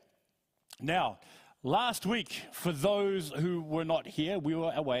Now, last week, for those who were not here, we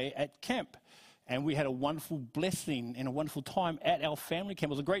were away at camp. And we had a wonderful blessing and a wonderful time at our family camp.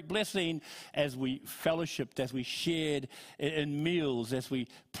 It was a great blessing as we fellowshiped, as we shared in meals, as we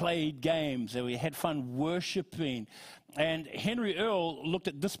played games, as we had fun worshiping. And Henry Earl looked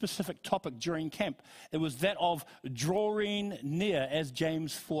at this specific topic during camp. It was that of drawing near, as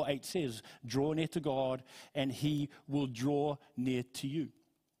James 4:8 says. Draw near to God, and he will draw near to you.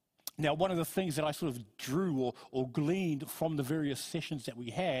 Now, one of the things that I sort of drew or gleaned from the various sessions that we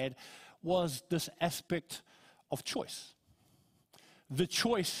had was this aspect of choice. The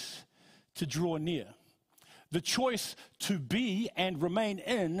choice to draw near. The choice to be and remain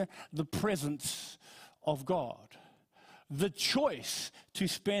in the presence of God. The choice to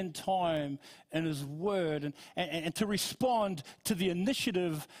spend time in His Word and to respond to the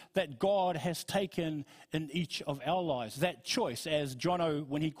initiative that God has taken in each of our lives. That choice, as Jono,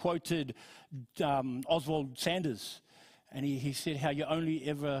 when he quoted Oswald Sanders, and he said how you're only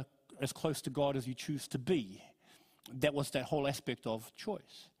ever as close to God as you choose to be. That was that whole aspect of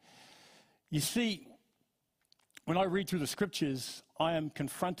choice. You see, when I read through the scriptures, I am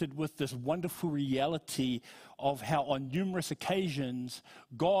confronted with this wonderful reality of how on numerous occasions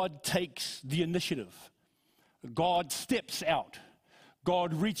God takes the initiative. God steps out.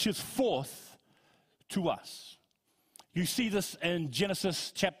 God reaches forth to us. You see this in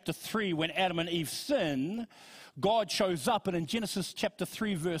Genesis chapter 3 when Adam and Eve sin. God shows up, and in Genesis chapter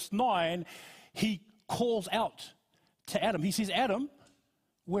 3 verse 9, He calls out to Adam. He says, Adam,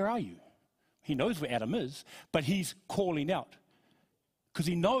 where are you? He knows where Adam is, but He's calling out because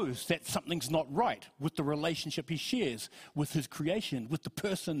He knows that something's not right with the relationship He shares with His creation, with the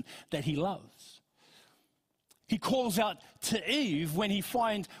person that He loves. He calls out to Eve when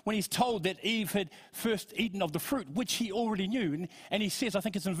he's told that Eve had first eaten of the fruit, which he already knew. And he says, I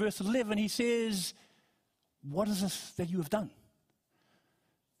think it's in verse 11, he says, what is this that you have done?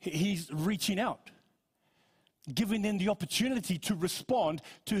 He's reaching out, giving them the opportunity to respond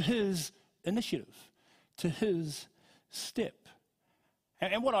to His initiative, to His step.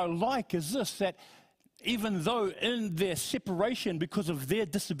 And what I like is this, that even though in their separation because of their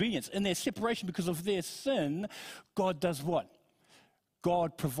disobedience, in their separation because of their sin, God does what?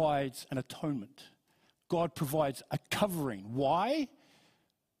 God provides an atonement. God provides a covering. Why?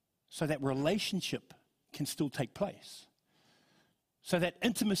 So that relationship can still take place. So that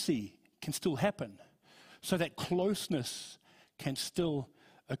intimacy can still happen. So that closeness can still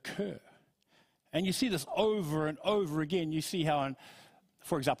occur. And you see this over and over again. You see how,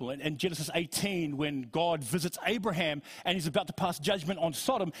 for example, in Genesis 18, when God visits Abraham and He's about to pass judgment on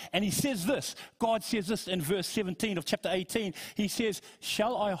Sodom, and He says this, God says this in verse 17 of chapter 18, He says,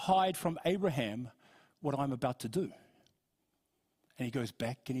 shall I hide from Abraham what I'm about to do? And He goes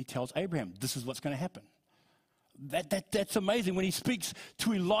back and He tells Abraham, this is what's going to happen. That's amazing. When He speaks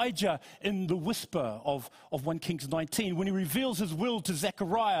to Elijah in the whisper of 1 Kings 19, when He reveals His will to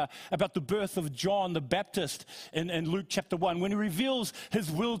Zechariah about the birth of John the Baptist in Luke chapter 1, when He reveals His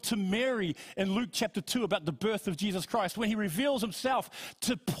will to Mary in Luke chapter 2 about the birth of Jesus Christ, when He reveals Himself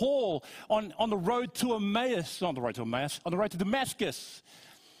to Paul on the road to Emmaus, on the road to Damascus,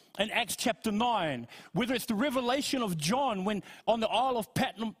 in Acts chapter 9, whether it's the revelation of John when on the Isle of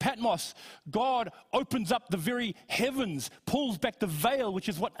Patmos, God opens up the very heavens, pulls back the veil, which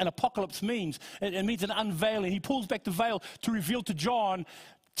is what an apocalypse means. It means an unveiling. He pulls back the veil to reveal to John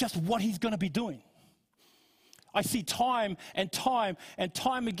just what He's going to be doing. I see time and time and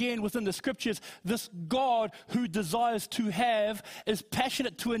time again within the scriptures, this God who desires to have, is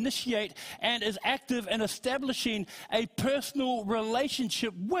passionate to initiate, and is active in establishing a personal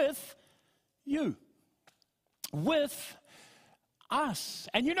relationship with you, with us.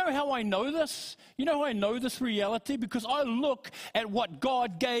 And you know how I know this? You know how I know this reality? Because I look at what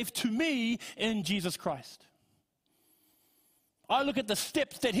God gave to me in Jesus Christ. I look at the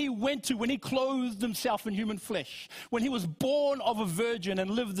steps that He went to when He clothed Himself in human flesh, when He was born of a virgin and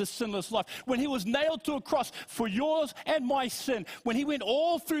lived this sinless life, when He was nailed to a cross for yours and my sin, when He went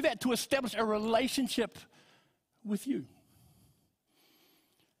all through that to establish a relationship with you.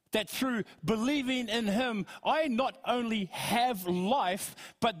 That through believing in Him, I not only have life,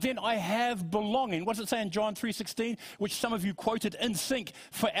 but then I have belonging. What does it say in John 3:16, which some of you quoted in sync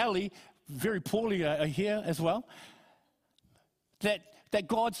for Ali, very poorly here as well? That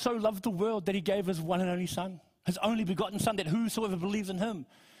God so loved the world that He gave His one and only Son, His only begotten Son, that whosoever believes in Him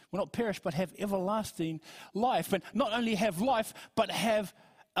will not perish but have everlasting life. And not only have life, but have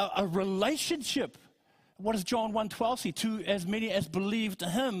a relationship. What does John 1:12 say? To as many as believed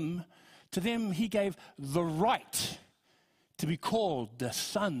Him, to them He gave the right to be called the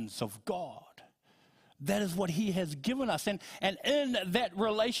sons of God. That is what he has given us. And in that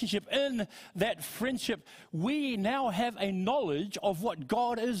relationship, in that friendship, we now have a knowledge of what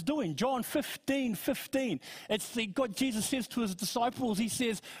God is doing. John 15:15. It's the God, Jesus says to his disciples, he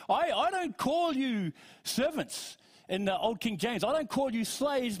says, I don't call you servants. In the Old King James, I don't call you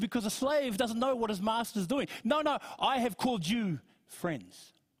slaves because a slave doesn't know what his master's doing. No, I have called you friends.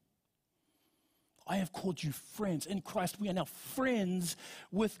 I have called you friends. In Christ, we are now friends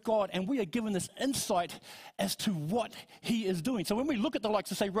with God, and we are given this insight as to what he is doing. So when we look at the likes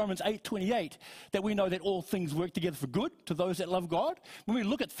of, say, Romans 8:28, that we know that all things work together for good to those that love God. When we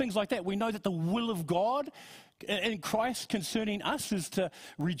look at things like that, we know that the will of God in Christ concerning us is to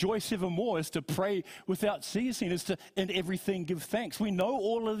rejoice evermore, is to pray without ceasing, is to in everything give thanks. We know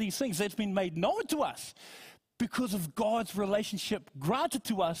all of these things. That's been made known to us because of God's relationship granted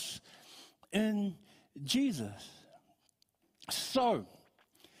to us in Jesus. So,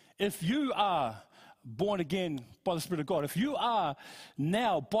 if you are born again by the Spirit of God, if you are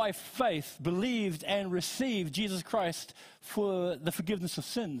now by faith believed and received Jesus Christ for the forgiveness of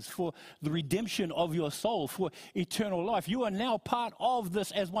sins, for the redemption of your soul, for eternal life, you are now part of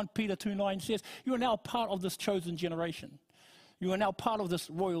this, as 1 Peter 2:9 says, you are now part of this chosen generation. You are now part of this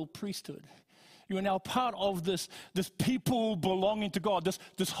royal priesthood. You are now part of this people belonging to God,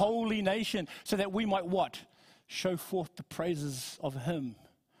 this holy nation, so that we might what? Show forth the praises of him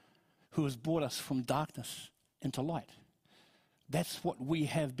who has brought us from darkness into light. That's what we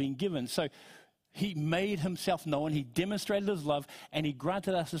have been given. So he made himself known, he demonstrated his love, and he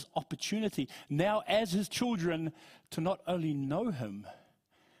granted us this opportunity now as his children to not only know him,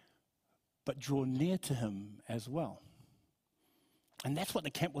 but draw near to him as well. And that's what the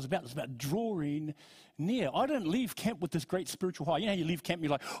camp was about. It was about drawing near. I didn't leave camp with this great spiritual high. You know how you leave camp and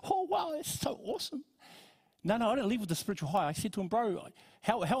you're like, oh, wow, that's so awesome. No, I didn't leave with the spiritual high. I said to him, bro,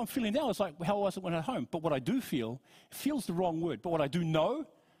 how I'm feeling now is like how I was when I was at home. But what I do feel, it feels the wrong word, but what I do know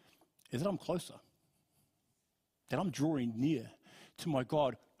is that I'm closer, that I'm drawing near to my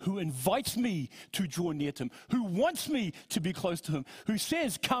God, who invites me to draw near to him, who wants me to be close to him, who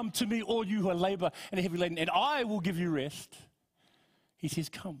says, come to me, all you who are labor and are heavy laden, and I will give you rest. He says,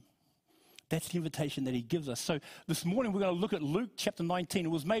 come. That's the invitation that he gives us. So this morning we're going to look at Luke chapter 19. It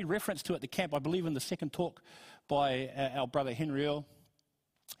was made reference to at the camp, I believe, in the second talk by our brother Henry Earl.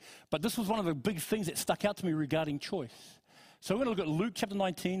 But this was one of the big things that stuck out to me regarding choice. So we're going to look at Luke chapter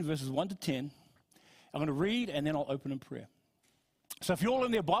 19, verses 1 to 10. I'm going to read, and then I'll open in prayer. So if you're all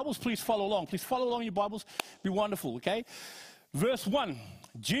in their Bibles, please follow along. Please follow along in your Bibles. Be wonderful, okay? Verse 1,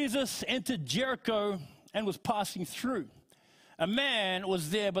 Jesus entered Jericho and was passing through. A man was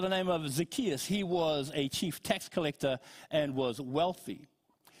there by the name of Zacchaeus. He was a chief tax collector and was wealthy.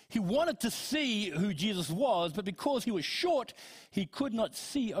 He wanted to see who Jesus was, but because he was short, he could not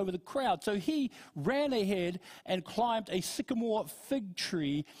see over the crowd. So he ran ahead and climbed a sycamore fig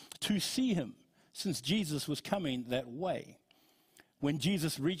tree to see him, since Jesus was coming that way. When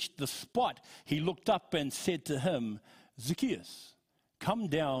Jesus reached the spot, he looked up and said to him, Zacchaeus, come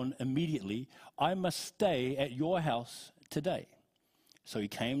down immediately. I must stay at your house today. So he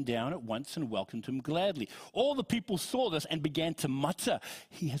came down at once and welcomed him gladly. All the people saw this and began to mutter,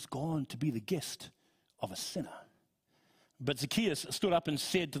 he has gone to be the guest of a sinner. But Zacchaeus stood up and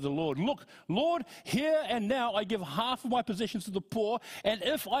said to the Lord, look, Lord, here and now I give half of my possessions to the poor, and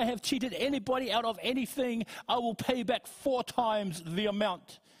if I have cheated anybody out of anything, I will pay back 4 times the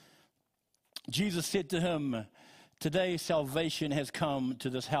amount. Jesus said to him, today salvation has come to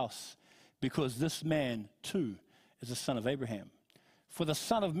this house, because this man too is a son of Abraham. For the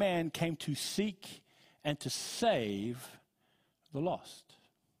Son of Man came to seek and to save the lost.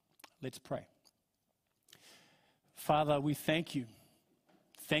 Let's pray. Father, we thank you.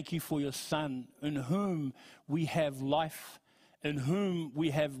 Thank you for your Son, in whom we have life, in whom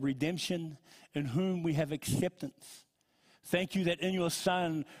we have redemption, in whom we have acceptance. Thank you that in your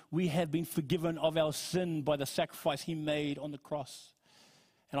Son we have been forgiven of our sin by the sacrifice he made on the cross.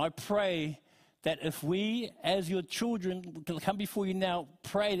 And I pray that if we, as your children, come before you now,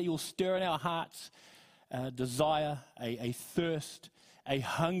 pray that you'll stir in our hearts a desire, a thirst, a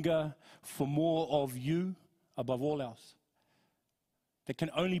hunger for more of you above all else, that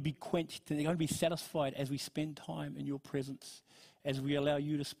can only be quenched and can only be satisfied as we spend time in your presence, as we allow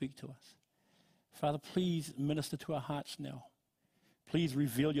you to speak to us. Father, please minister to our hearts now. Please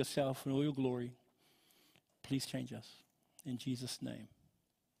reveal yourself in all your glory. Please change us. In Jesus' name,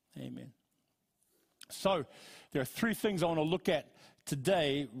 amen. So, there are 3 things I want to look at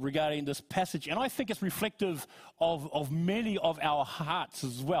today regarding this passage, and I think it's reflective of many of our hearts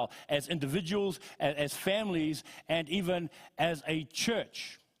as well, as individuals, as families, and even as a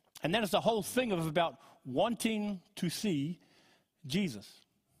church. And that is the whole thing of about wanting to see Jesus.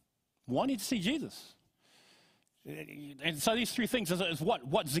 Wanting to see Jesus. And so these three things is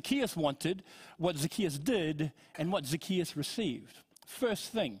what Zacchaeus wanted, what Zacchaeus did, and what Zacchaeus received.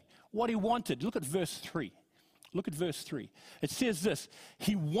 First thing, what he wanted. Look at verse 3. Look at verse 3. It says this: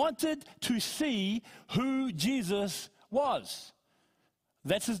 he wanted to see who Jesus was.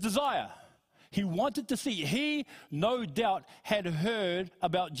 That's his desire. He wanted to see. He, no doubt, had heard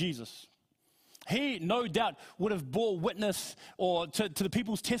about Jesus. He, no doubt, would have bore witness or to the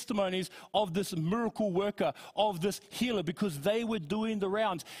people's testimonies of this miracle worker, of this healer, because they were doing the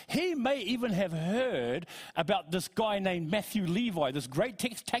rounds. He may even have heard about this guy named Matthew Levi, this great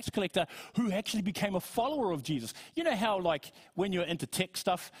tax collector who actually became a follower of Jesus. You know how, like, when you're into tech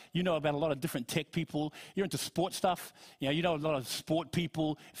stuff, you know about a lot of different tech people. You're into sport stuff, you know a lot of sport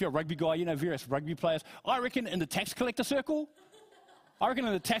people. If you're a rugby guy, you know various rugby players. I reckon in the tax collector circle,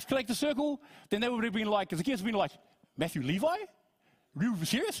 then they would have been like, Zacchaeus would have been like, Matthew Levi? Are you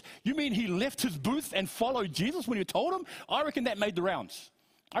serious? You mean he left his booth and followed Jesus when you told him? I reckon that made the rounds.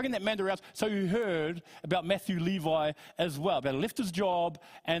 So he heard about Matthew Levi as well, about he left his job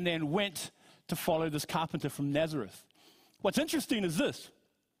and then went to follow this carpenter from Nazareth. What's interesting is this.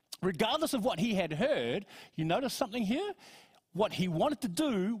 Regardless of what he had heard, you notice something here? What he wanted to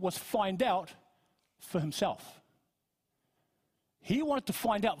do was find out for himself. He wanted to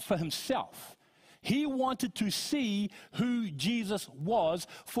find out for himself. He wanted to see who Jesus was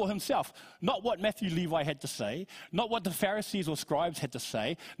for himself. Not what Matthew Levi had to say, not what the Pharisees or scribes had to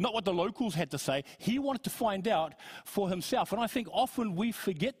say, not what the locals had to say. He wanted to find out for himself. And I think often we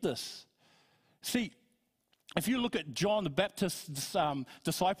forget this. See, if you look at John the Baptist's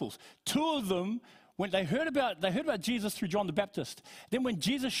disciples, two of them, when they heard about Jesus through John the Baptist, then when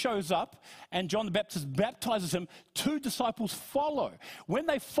Jesus shows up and John the Baptist baptizes him, two disciples follow. When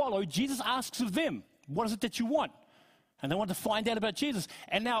they follow, Jesus asks of them, what is it that you want? And they want to find out about Jesus.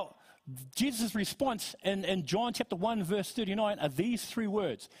 And now, Jesus' response in John chapter 1, verse 39 are these three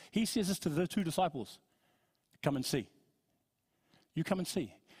words. He says this to the two disciples: come and see. You come and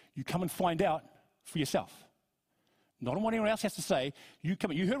see. You come and find out for yourself. Not on what anyone else has to say. You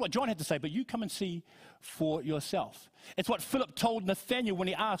heard what John had to say, but you come and see for yourself. It's what Philip told Nathanael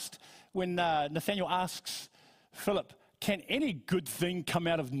when Nathanael asks Philip, can any good thing come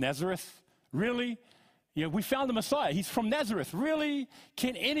out of Nazareth? Really? We found the Messiah. He's from Nazareth. Really?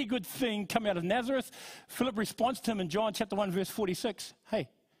 Can any good thing come out of Nazareth? Philip responds to him in John chapter 1, verse 46. Hey,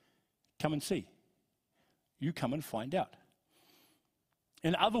 come and see. You come and find out.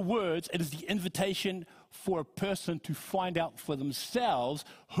 In other words, it is the invitation for a person to find out for themselves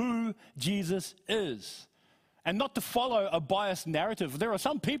who Jesus is, and not to follow a biased narrative. There are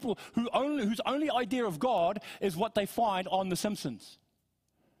some people whose only idea of God is what they find on The Simpsons.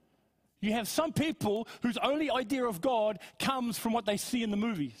 You have some people whose only idea of God comes from what they see in the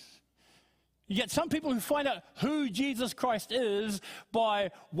movies. You get some people who find out who Jesus Christ is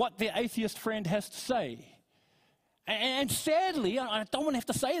by what their atheist friend has to say. And sadly, I don't want to have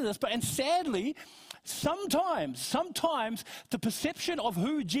to say this, but sadly, sometimes the perception of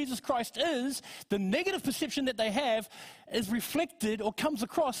who Jesus Christ is, the negative perception that they have, is reflected or comes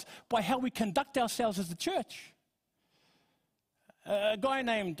across by how we conduct ourselves as the church. A guy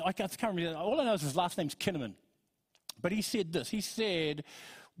named, I can't remember, all I know is his last name's Kinnaman. But he said this, he said,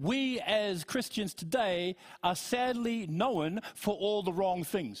 we as Christians today are sadly known for all the wrong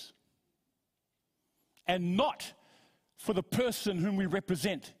things, and not for the person whom we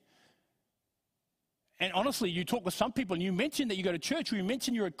represent. And honestly, you talk with some people and you mention that you go to church, or you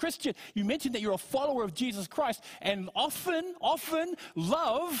mention you're a Christian, you mention that you're a follower of Jesus Christ, and often,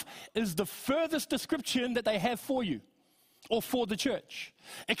 love is the furthest description that they have for you or for the church.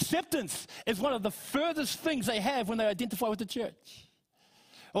 Acceptance is one of the furthest things they have when they identify with the church.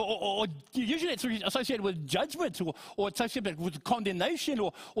 Or usually it's associated with judgment, or associated with condemnation,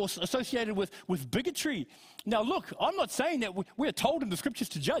 or associated with bigotry. Now look, I'm not saying that we're told in the scriptures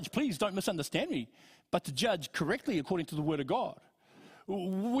to judge. Please don't misunderstand me. But to judge correctly according to the word of God.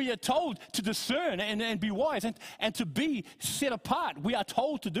 We are told to discern and be wise and to be set apart. We are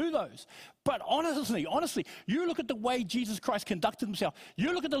told to do those. But honestly, you look at the way Jesus Christ conducted himself.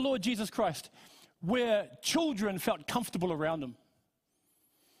 You look at the Lord Jesus Christ, where children felt comfortable around him.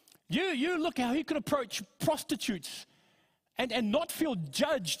 You look how he could approach prostitutes and not feel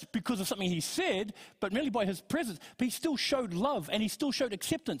judged because of something he said, but merely by his presence. But he still showed love, and he still showed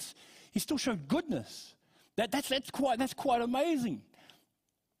acceptance. He still showed goodness. That's quite amazing.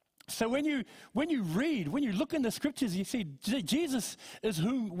 So when you read, when you look in the scriptures, you see Jesus is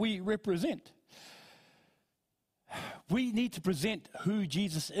whom we represent. We need to present who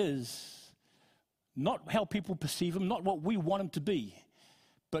Jesus is, not how people perceive him, not what we want him to be,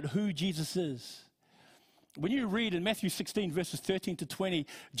 but who Jesus is. When you read in Matthew 16, verses 13 to 20,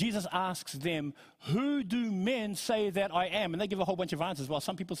 Jesus asks them, who do men say that I am? And they give a whole bunch of answers. Well,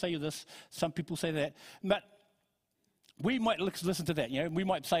 some people say this, some people say that. But we might listen to that. We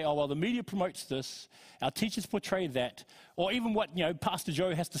might say, oh, well, the media promotes this, our teachers portray that, or even what, Pastor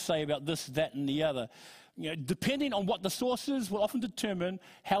Joe has to say about this, that, and the other. Depending on what the source is, will often determine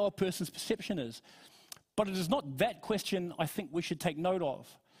how a person's perception is. But it is not that question I think we should take note of.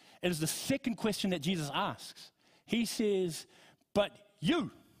 It is the second question that Jesus asks. He says, but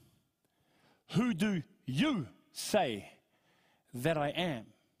you, who do you say that I am?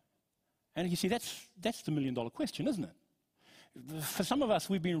 And you see, that's the million-dollar question, isn't it? For some of us,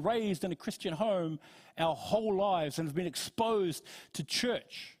 we've been raised in a Christian home our whole lives and have been exposed to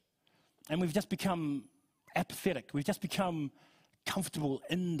church. And we've just become apathetic. We've just become comfortable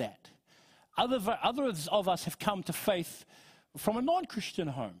in that. Others of us have come to faith from a non-Christian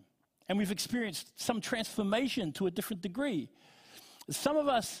home. And we've experienced some transformation to a different degree. Some of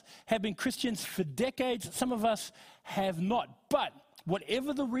us have been Christians for decades. Some of us have not. But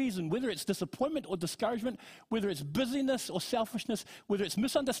whatever the reason, whether it's disappointment or discouragement, whether it's busyness or selfishness, whether it's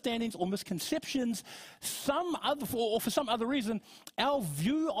misunderstandings or misconceptions, for some other reason, our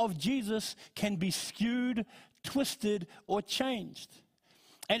view of Jesus can be skewed, twisted, or changed.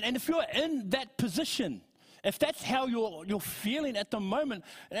 And if you're in that position, if that's how you're feeling at the moment,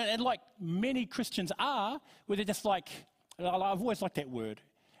 and like many Christians are, where they're just like, I've always liked that word,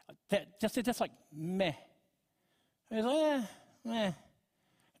 just like meh. It's like, meh.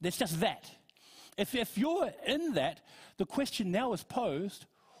 It's just that. If you're in that, the question now is posed,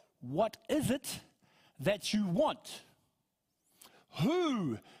 what is it that you want?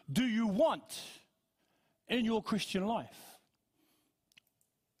 Who do you want in your Christian life?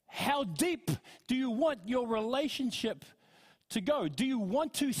 How deep do you want your relationship to go? Do you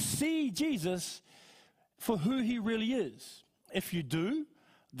want to see Jesus for who he really is? If you do,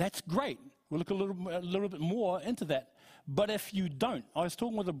 that's great. We'll look a little bit more into that. But if you don't, I was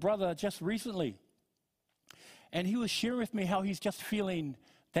talking with a brother just recently, and he was sharing with me how he's just feeling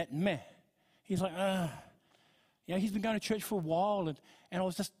that meh. He's like, he's been going to church for a while, and I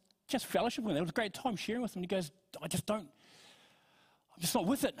was just fellowshipping with him. It was a great time sharing with him. He goes, I'm just not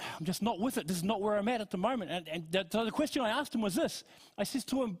with it. I'm just not with it. This is not where I'm at the moment. So the question I asked him was this. I said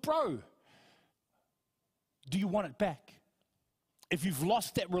to him, bro, do you want it back? If you've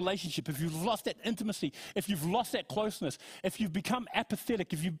lost that relationship, if you've lost that intimacy, if you've lost that closeness, if you've become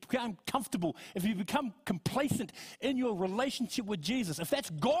apathetic, if you've become comfortable, if you've become complacent in your relationship with Jesus, if that's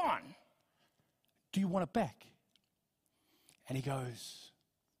gone, do you want it back? And he goes,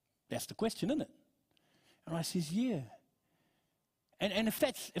 that's the question, isn't it? And I says, yeah. And if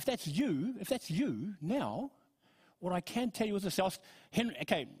that's you now, what I can tell you is this.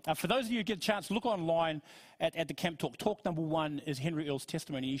 For those of you who get a chance, look online at the Camp Talk. Talk number 1 is Henry Earl's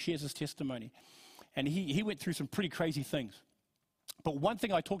testimony. He shares his testimony. And he went through some pretty crazy things. But one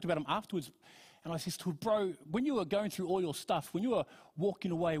thing I talked about him afterwards, and I said to him, bro, when you were going through all your stuff, when you were walking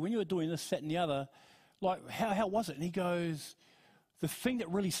away, when you were doing this, that, and the other, like, how was it? And he goes, the thing that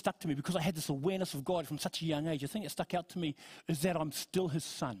really stuck to me, because I had this awareness of God from such a young age, the thing that stuck out to me is that I'm still his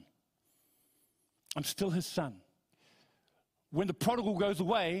son. I'm still his son. When the prodigal goes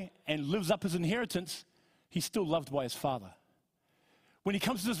away and lives up his inheritance, he's still loved by his father. When he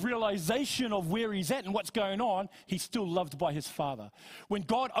comes to this realization of where he's at and what's going on, he's still loved by his father. When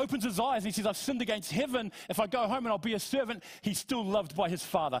God opens his eyes and he says, I've sinned against heaven, if I go home and I'll be a servant, he's still loved by his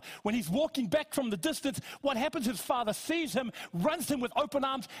father. When he's walking back from the distance, what happens? His father sees him, runs to him with open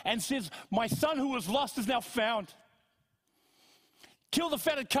arms and says, my son who was lost is now found. Kill the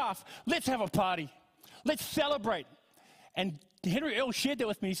fatted calf. Let's have a party. Let's celebrate. And Henry Earl shared that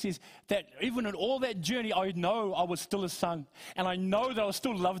with me. He says that even in all that journey, I know I was still his son. And I know that I was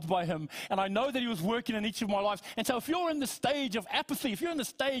still loved by him. And I know that he was working in each of my lives. And so if you're in the stage of apathy, if you're in the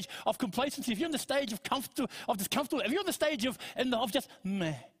stage of complacency, if you're in the stage of discomfort, if you're in the stage of just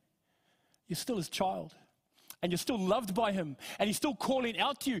meh, you're still his child. And you're still loved by him. And he's still calling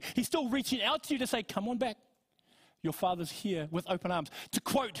out to you. He's still reaching out to you to say, come on back. Your father's here with open arms. To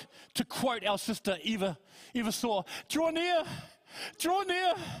quote our sister Eva Saw, draw near.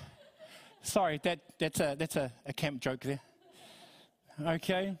 Sorry, that's a camp joke there.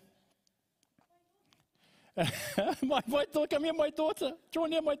 Okay. my daughter, come here, my daughter. Draw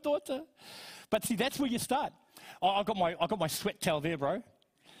near, my daughter. But see, that's where you start. I got my sweat towel there, bro.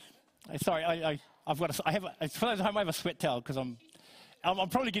 Sorry, for those at home, I have a sweat towel because I'm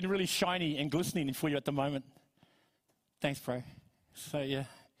probably getting really shiny and glistening for you at the moment. Thanks, bro. So yeah,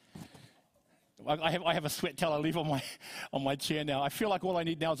 I have a sweat towel I leave on my chair now. I feel like all I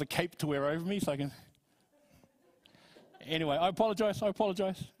need now is a cape to wear over me so I can. Anyway, I apologize.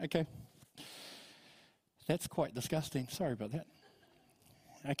 Okay, that's quite disgusting. Sorry about that.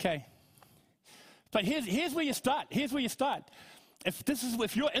 Okay, but here's where you start.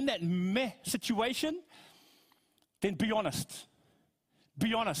 If you're in that meh situation, then be honest.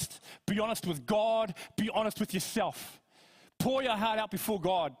 Be honest. Be honest with God. Be honest with yourself. Pour your heart out before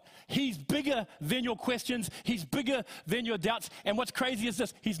God. He's bigger than your questions. He's bigger than your doubts. And what's crazy is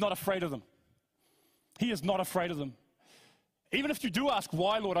this: He's not afraid of them. He is not afraid of them. Even if you do ask,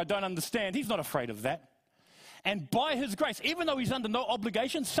 why, Lord, I don't understand, He's not afraid of that. And by His grace, even though He's under no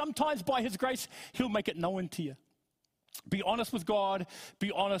obligation, sometimes by His grace, He'll make it known to you. Be honest with God.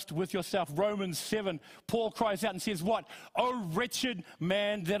 Be honest with yourself. Romans 7, Paul cries out and says what? Oh, wretched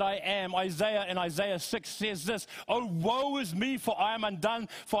man that I am. Isaiah in Isaiah 6 says this: Oh, woe is me, for I am undone,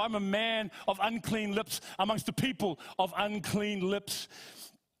 for I am a man of unclean lips amongst the people of unclean lips.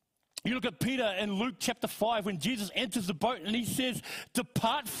 You look at Peter in Luke chapter 5 when Jesus enters the boat and he says,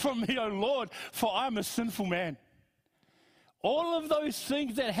 Depart from me, O Lord, for I am a sinful man. All of those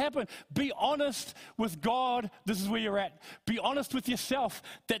things that happen, be honest with God, this is where you're at. Be honest with yourself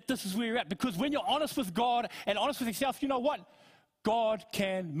that this is where you're at. Because when you're honest with God and honest with yourself, you know what? God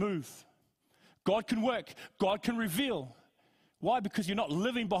can move. God can work. God can reveal. Why? Because you're not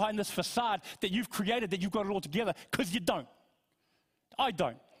living behind this facade that you've created, that you've got it all together, because you don't. I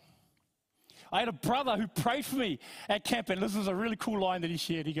don't. I had a brother who prayed for me at camp, and this is a really cool line that he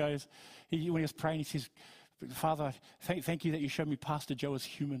shared. He goes, when he was praying, he says, Father, thank you that you showed me Pastor Joe as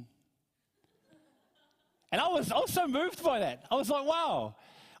human. And I was so moved by that. I was like, wow,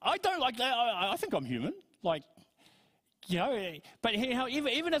 I don't like that. I think I'm human. Like, you know, but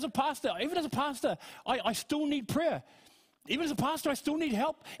even as a pastor, I still need prayer. Even as a pastor, I still need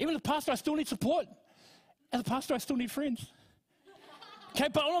help. Even as a pastor, I still need support. As a pastor, I still need friends. Okay,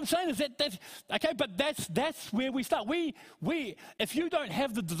 but all I'm saying is that's where we start. If you don't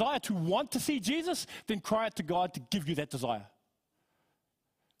have the desire to want to see Jesus, then cry out to God to give you that desire.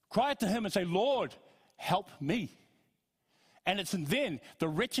 Cry out to Him and say, Lord, help me. And it's then the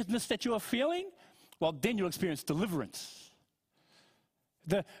wretchedness that you are feeling, well, then you'll experience deliverance.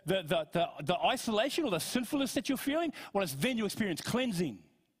 The isolation or the sinfulness that you're feeling, well, it's then you experience cleansing.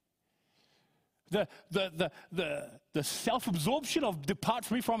 The self-absorption of depart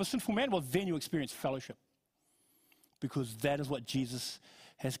from me, for I'm a sinful man, well, then you experience fellowship. Because that is what Jesus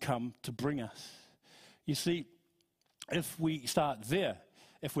has come to bring us. You see, if we start there,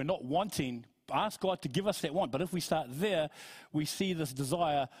 if we're not wanting, ask God to give us that want. But if we start there, we see this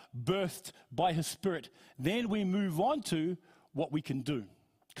desire birthed by His Spirit. Then we move on to what we can do.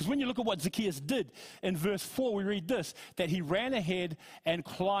 Because when you look at what Zacchaeus did, in verse 4 we read this, that he ran ahead and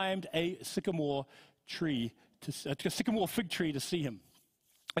climbed a sycamore fig tree to see Him.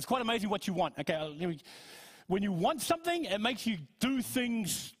 It's quite amazing what you want. Okay, when you want something, it makes you do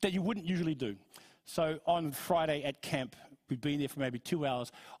things that you wouldn't usually do. So on Friday at camp, we've been there for maybe 2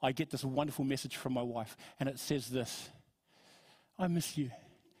 hours, I get this wonderful message from my wife, and it says this: I miss you.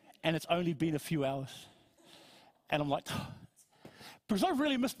 And it's only been a few hours. And I'm like, because I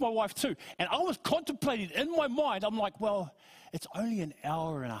really missed my wife too. And I was contemplating in my mind, I'm like, well, it's only an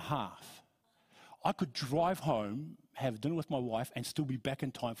hour and a half. I could drive home, have dinner with my wife, and still be back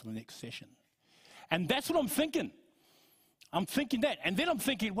in time for the next session. And that's what I'm thinking. I'm thinking that. And then I'm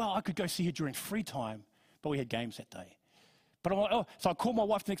thinking, well, I could go see her during free time, but we had games that day. But I'm like, oh, so I called my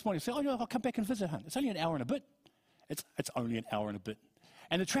wife the next morning and said, oh, yeah, I'll come back and visit her. It's only an hour and a bit. It's only an hour and a bit.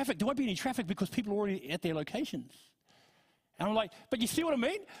 And the traffic, there won't be any traffic because people are already at their locations. And I'm like, but you see what I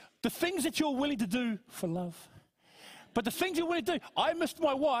mean? The things that you're willing to do for love. But the things you're willing to do, I missed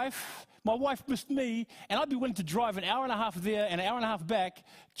my wife missed me, and I'd be willing to drive an hour and a half there and an hour and a half back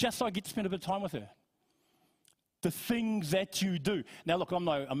just so I get to spend a bit of time with her. The things that you do. Now look, I'm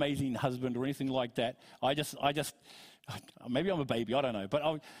no amazing husband or anything like that. I just, maybe I'm a baby, I don't know.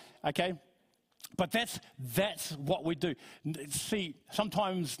 But okay. But that's what we do. See,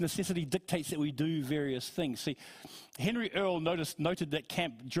 sometimes necessity dictates that we do various things. See, Henry Earle noted that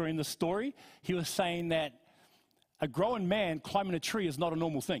camp during the story. He was saying that a grown man climbing a tree is not a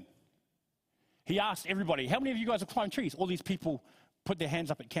normal thing. He asked everybody, how many of you guys have climbed trees? All these people put their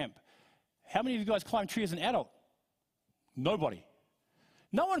hands up at camp. How many of you guys climbed trees as an adult? Nobody.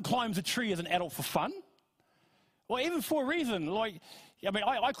 No one climbs a tree as an adult for fun. Or even for a reason. Like, I mean,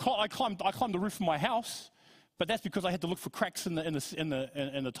 I climbed the roof of my house, But that's because I had to look for cracks in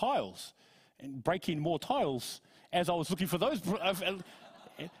the tiles and break in more tiles as I was looking for those.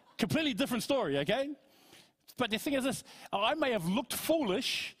 Completely different story, okay? But the thing is this, I may have looked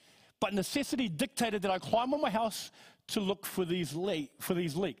foolish, but necessity dictated that I climb on my house to look for these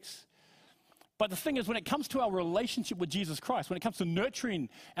leaks. But the thing is, when it comes to our relationship with Jesus Christ, when it comes to nurturing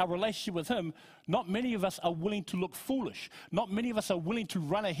our relationship with Him, not many of us are willing to look foolish. Not many of us are willing to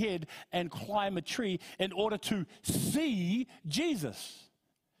run ahead and climb a tree in order to see Jesus.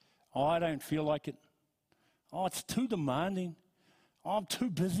 Oh, I don't feel like it. Oh, it's too demanding. Oh, I'm too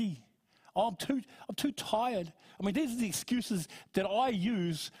busy. Oh, I'm too tired. I mean, these are the excuses that I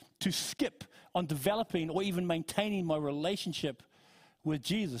use to skip on developing or even maintaining my relationship with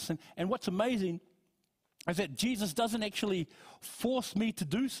Jesus. And what's amazing is that Jesus doesn't actually force me to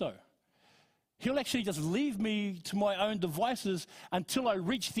do so. He'll actually just leave me to my own devices until I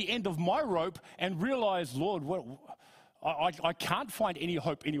reach the end of my rope and realize, Lord, I can't find any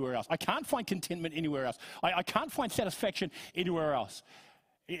hope anywhere else. I can't find contentment anywhere else. I can't find satisfaction anywhere else.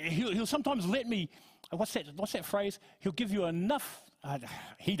 He'll sometimes let me, what's that phrase? He'll give you enough.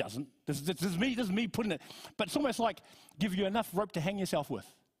 He doesn't. This is me putting it. But it's almost like give you enough rope to hang yourself with.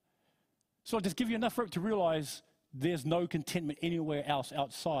 So I'll just give you enough rope to realize there's no contentment anywhere else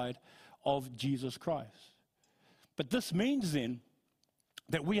outside of Jesus Christ. But this means then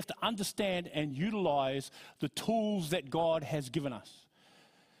that we have to understand and utilize the tools that God has given us.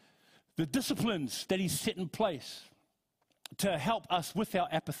 The disciplines that He's set in place to help us with our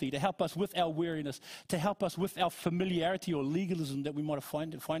apathy, to help us with our weariness, to help us with our familiarity or legalism that we might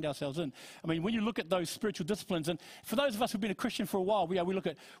find ourselves in. I mean, when you look at those spiritual disciplines, and for those of us who've been a Christian for a while, we look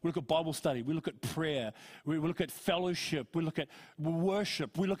at Bible study, we look at prayer, we look at fellowship, we look at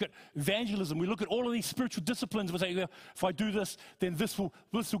worship, we look at evangelism, we look at all of these spiritual disciplines. We say, if I do this, then this will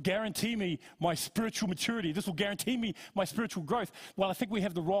guarantee me my spiritual maturity. This will guarantee me my spiritual growth. Well, I think we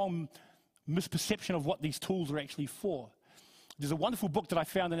have the wrong misperception of what these tools are actually for. There's a wonderful book that I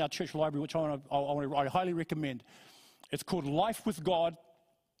found in our church library, which I highly recommend. It's called Life with God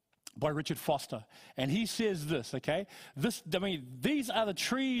by Richard Foster. And he says this, okay? These are the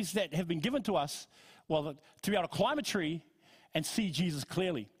trees that have been given to us, to be able to climb a tree and see Jesus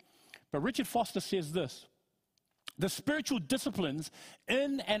clearly. But Richard Foster says this: the spiritual disciplines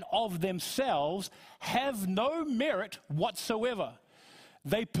in and of themselves have no merit whatsoever.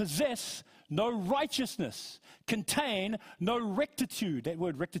 They possess no righteousness, contain no rectitude. That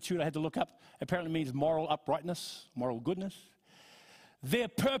word rectitude I had to look up. Apparently means moral uprightness, moral goodness. Their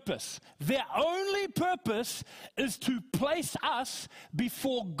only purpose is to place us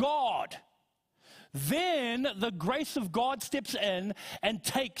before God. Then the grace of God steps in and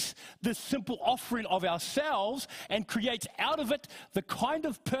takes this simple offering of ourselves and creates out of it the kind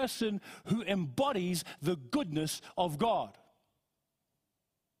of person who embodies the goodness of God.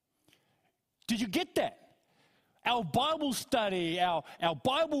 Did you get that? Our Bible study, our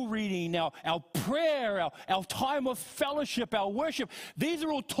Bible reading, our prayer, our time of fellowship, our worship, these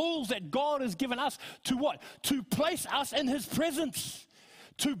are all tools that God has given us to what? To place us in His presence,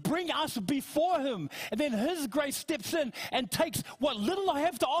 to bring us before Him. And then His grace steps in and takes what little I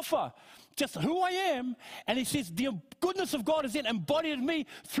have to offer, just who I am, and He says, the goodness of God is then embodied in me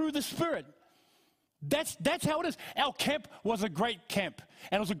through the Spirit. That's how it is. Our camp was a great camp,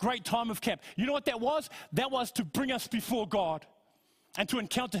 and it was a great time of camp. You know what that was? That was to bring us before God and to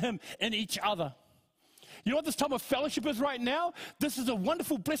encounter Him in each other. You know what this time of fellowship is right now? This is a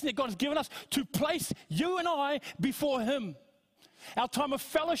wonderful blessing that God has given us to place you and I before Him. Our time of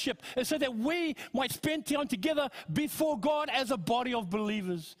fellowship is so that we might spend time together before God as a body of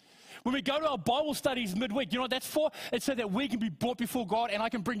believers. When we go to our Bible studies midweek, you know what that's for? It's so that we can be brought before God and I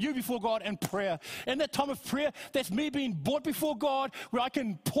can bring you before God in prayer. In that time of prayer, that's me being brought before God where I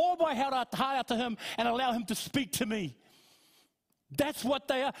can pour my heart out to Him and allow Him to speak to me. That's what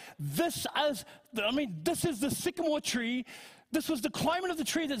they are. This is the sycamore tree. This was the climbing of the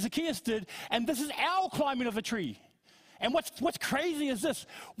tree that Zacchaeus did, and this is our climbing of a tree. And what's crazy is this: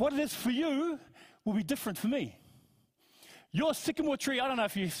 what it is for you will be different for me. Your sycamore tree, I don't know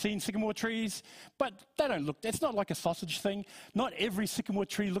if you've seen sycamore trees, but it's not like a sausage thing. Not every sycamore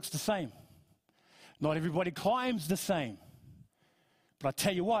tree looks the same. Not everybody climbs the same. But I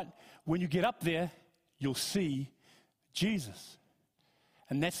tell you what, when you get up there, you'll see Jesus.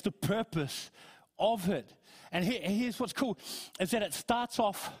 And that's the purpose of it. And here's what's cool, is that it starts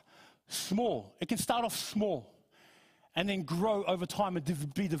off small. It can start off small and then grow over time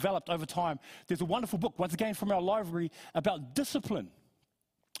and be developed over time. There's a wonderful book, once again from our library, about discipline.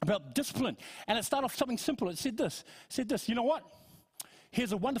 And it started off something simple. It said this, you know what?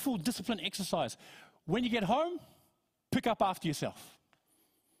 Here's a wonderful discipline exercise. When you get home, pick up after yourself.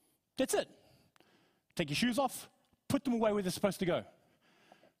 That's it. Take your shoes off, put them away where they're supposed to go.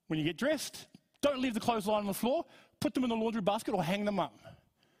 When you get dressed, don't leave the clothes lying on the floor, put them in the laundry basket or hang them up.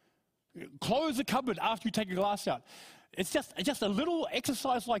 Close the cupboard after you take your glass out. It's just a little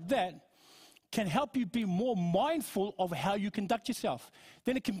exercise like that can help you be more mindful of how you conduct yourself.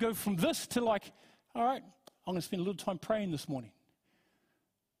 Then it can go from this to like, all right, I'm going to spend a little time praying this morning.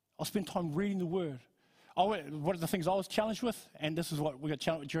 I'll spend time reading the Word. One of the things I was challenged with, and this is what we got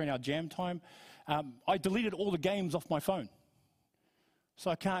challenged with during our jam time, I deleted all the games off my phone. So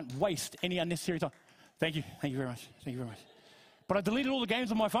I can't waste any unnecessary time. Thank you very much. But I deleted all the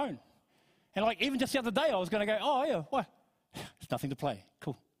games on my phone. And like even just the other day, I was going to go, oh yeah, what? There's nothing to play.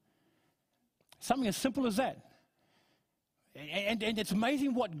 Cool. Something as simple as that. And it's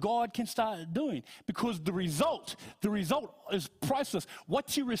amazing what God can start doing, because the result is priceless.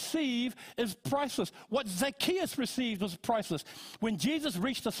 What you receive is priceless. What Zacchaeus received was priceless. When Jesus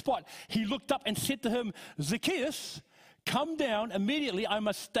reached the spot, he looked up and said to him, Zacchaeus, come down immediately. I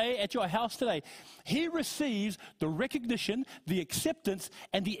must stay at your house today. He receives the recognition, the acceptance,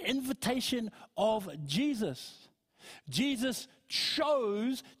 and the invitation of Jesus. Jesus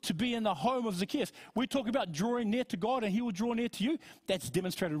chose to be in the home of Zacchaeus. We talk about drawing near to God and he will draw near to you. That's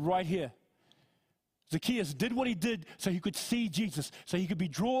demonstrated right here. Zacchaeus did what he did so he could see Jesus, so he could be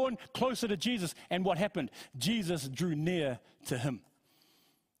drawn closer to Jesus. And what happened? Jesus drew near to him.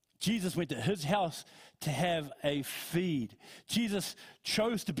 Jesus went to his house to have a feed. Jesus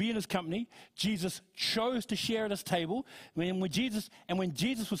chose to be in his company. Jesus chose to share at his table. When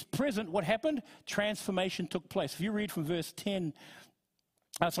Jesus was present, what happened? Transformation took place. If you read from verses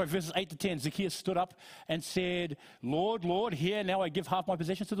 8 to 10, Zacchaeus stood up and said, Lord, Lord, here now I give half my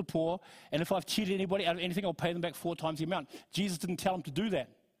possessions to the poor, and if I've cheated anybody out of anything, I'll pay them back 4 times the amount. Jesus didn't tell him to do that.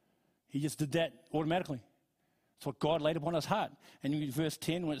 He just did that automatically. It's what God laid upon his heart. And in verse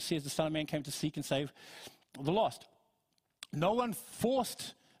 10, when it says the Son of Man came to seek and save the lost. No one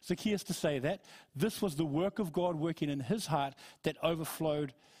forced Zacchaeus to say that. This was the work of God working in his heart that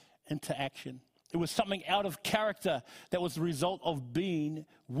overflowed into action. It was something out of character that was the result of being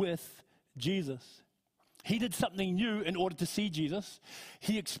with Jesus. He did something new in order to see Jesus.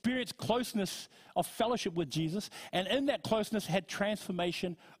 He experienced closeness of fellowship with Jesus, and in that closeness had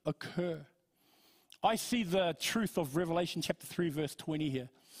transformation occur. I see the truth of Revelation chapter 3, verse 20 here.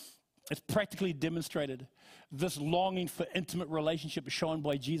 It's practically demonstrated. This longing for intimate relationship is shown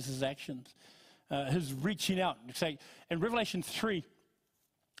by Jesus' actions. His reaching out. Say, in Revelation 3,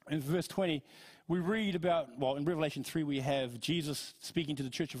 in verse 20, we read about, in Revelation 3 we have Jesus speaking to the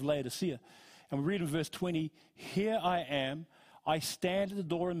church of Laodicea. And we read in verse 20, here I am, I stand at the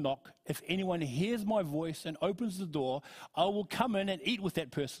door and knock. If anyone hears my voice and opens the door, I will come in and eat with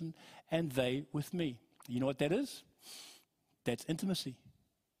that person and they with me. You know what that is? That's intimacy.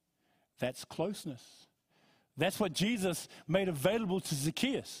 That's closeness. That's what Jesus made available to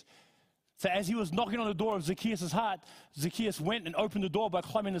Zacchaeus. So as he was knocking on the door of Zacchaeus' heart, Zacchaeus went and opened the door by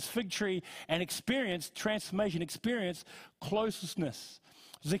climbing this fig tree and experienced transformation, experienced closeness.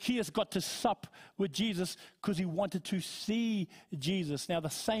 Zacchaeus got to sup with Jesus because he wanted to see Jesus. Now, the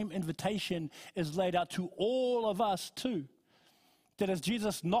same invitation is laid out to all of us too. That as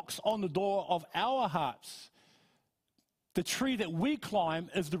Jesus knocks on the door of our hearts, the tree that we climb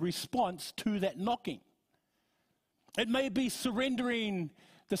is the response to that knocking. It may be the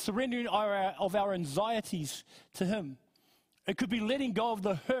surrendering of our anxieties to him. It could be letting go of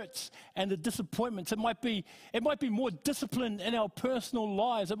the hurts and the disappointments. It might be more discipline in our personal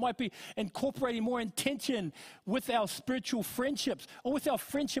lives. It might be incorporating more intention with our spiritual friendships or with our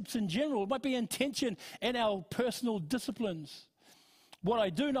friendships in general. It might be intention in our personal disciplines. What I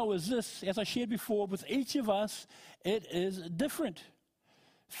do know is this, as I shared before, with each of us, it is different.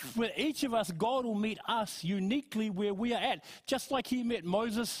 With each of us, God will meet us uniquely where we are at. Just like he met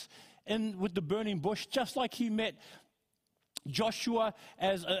Moses with the burning bush, just like he met Joshua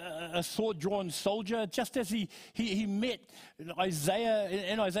as a sword-drawn soldier, just as he met Isaiah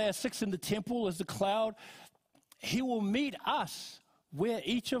in Isaiah 6 in the temple as the cloud, he will meet us where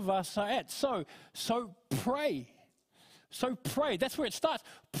each of us are at. So pray. So pray. That's where it starts.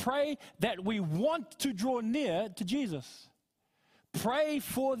 Pray that we want to draw near to Jesus. Pray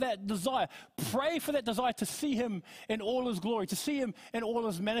for that desire. Pray for that desire to see him in all his glory, to see him in all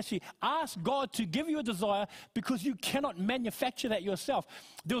his majesty. Ask God to give you a desire because you cannot manufacture that yourself.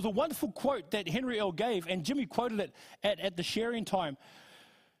 There was a wonderful quote that Henry L. gave, and Jimmy quoted it at the sharing time.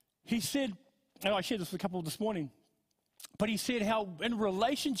 He said, and I shared this with a couple this morning, but he said how in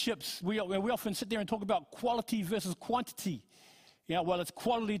relationships, we often sit there and talk about quality versus quantity. Well, it's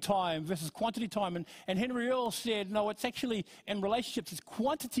quality time versus quantity time. And Henry Earl said, no, it's actually, in relationships, it's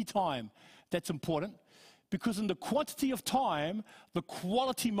quantity time that's important, because in the quantity of time, the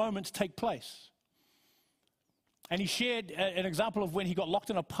quality moments take place. And he shared an example of when he got locked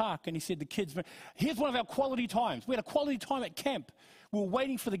in a park, and he said, the kids, here's one of our quality times. We had a quality time at camp. We were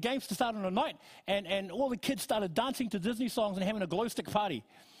waiting for the games to start on a night, and all the kids started dancing to Disney songs and having a glow stick party.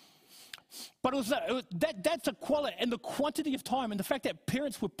 But that's a quality, and the quantity of time, and the fact that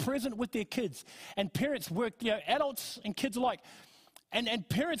parents were present with their kids, and parents worked, adults and kids alike, and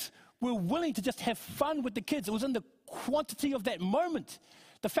parents were willing to just have fun with the kids. It was in the quantity of that moment,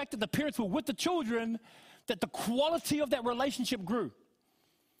 the fact that the parents were with the children, that the quality of that relationship grew,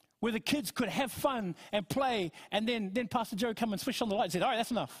 where the kids could have fun and play, and then Pastor Joe come and switch on the light and said, all right,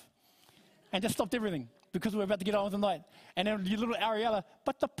 that's enough, and just stopped everything, because we were about to get on with the night. And then your little Ariella,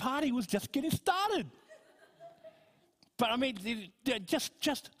 but the party was just getting started. But I mean,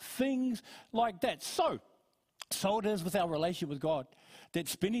 just things like that. So it is with our relationship with God, that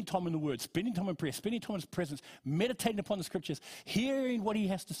spending time in the Word, spending time in prayer, spending time in His presence, meditating upon the Scriptures, hearing what He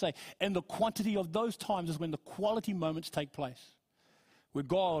has to say, and the quantity of those times is when the quality moments take place, where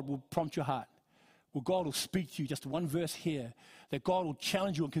God will prompt your heart, where God will speak to you, just one verse here, that God will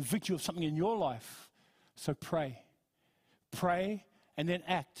challenge you and convict you of something in your life. So pray, and then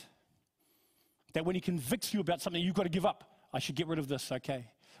act. That when He convicts you about something, you've got to give up. I should get rid of this, okay.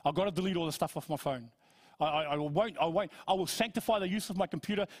 I've got to delete all the stuff off my phone. I will sanctify the use of my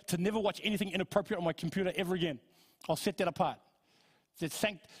computer to never watch anything inappropriate on my computer ever again. I'll set that apart.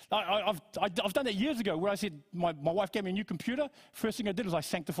 I've done that years ago, where I said, my wife gave me a new computer. First thing I did was I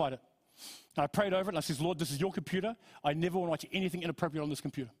sanctified it. And I prayed over it, and I said, Lord, this is your computer. I never want to watch anything inappropriate on this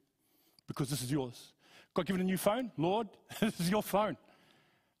computer, because this is yours. God given a new phone. Lord, this is your phone.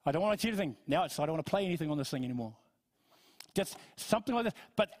 I don't want to watch anything. Now I don't want to play anything on this thing anymore. Just something like that.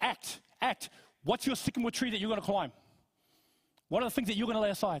 But act. What's your sycamore tree that you're going to climb? What are the things that you're going to lay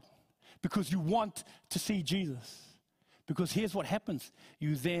aside? Because you want to see Jesus. Because here's what happens.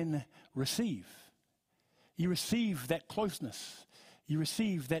 You then receive. You receive that closeness. You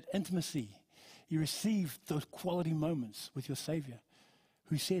receive that intimacy. You receive those quality moments with your Savior,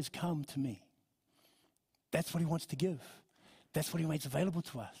 who says, come to me. That's what He wants to give. That's what He makes available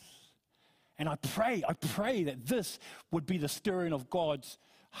to us. And I pray that this would be the stirring of God's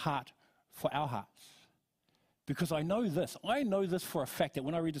heart for our hearts. Because I know this for a fact, that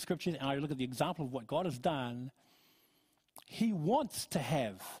when I read the Scriptures and I look at the example of what God has done, He wants to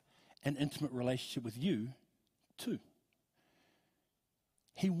have an intimate relationship with you too.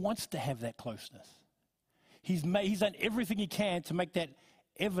 He wants to have that closeness. He's done everything He can to make that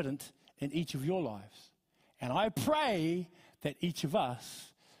evident in each of your lives. And I pray that each of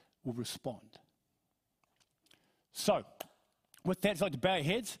us will respond. So, with that, I'd like to bow our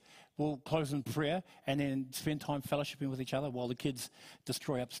heads. We'll close in prayer and then spend time fellowshipping with each other while the kids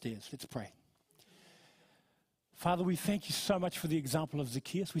destroy upstairs. Let's pray. Father, we thank You so much for the example of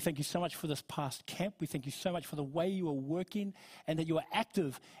Zacchaeus. We thank You so much for this past camp. We thank You so much for the way You are working, and that You are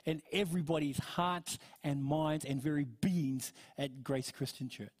active in everybody's hearts and minds and very beings at Grace Christian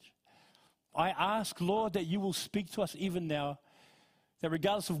Church. I ask, Lord, that You will speak to us even now, that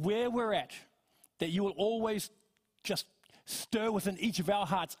regardless of where we're at, that You will always just stir within each of our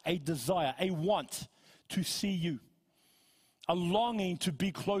hearts a desire, a want to see You, a longing to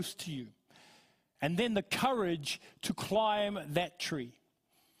be close to You, and then the courage to climb that tree,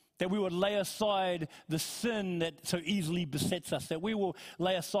 that we would lay aside the sin that so easily besets us, that we will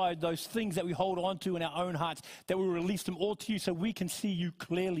lay aside those things that we hold on to in our own hearts, that we will release them all to You so we can see You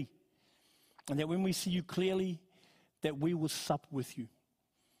clearly. And that when we see You clearly, that we will sup with You.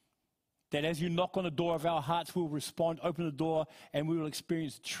 That as You knock on the door of our hearts, we will respond, open the door, and we will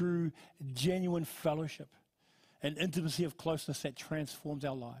experience true, genuine fellowship and intimacy of closeness that transforms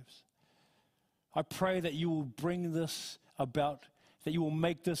our lives. I pray that You will bring this about, that You will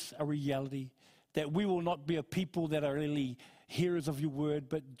make this a reality, that we will not be a people that are really hearers of Your word,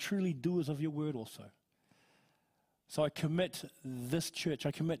 but truly doers of Your word also. So I commit this church,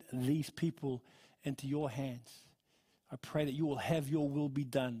 I commit these people into Your hands. I pray that You will have Your will be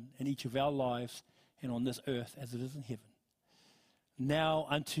done in each of our lives and on this earth as it is in heaven. Now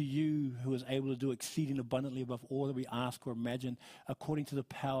unto You who is able to do exceeding abundantly above all that we ask or imagine, according to the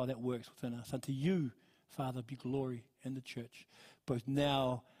power that works within us. Unto You, Father, be glory in the church, both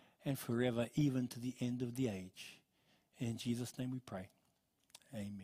now and forever, even to the end of the age. In Jesus' name we pray. Amen.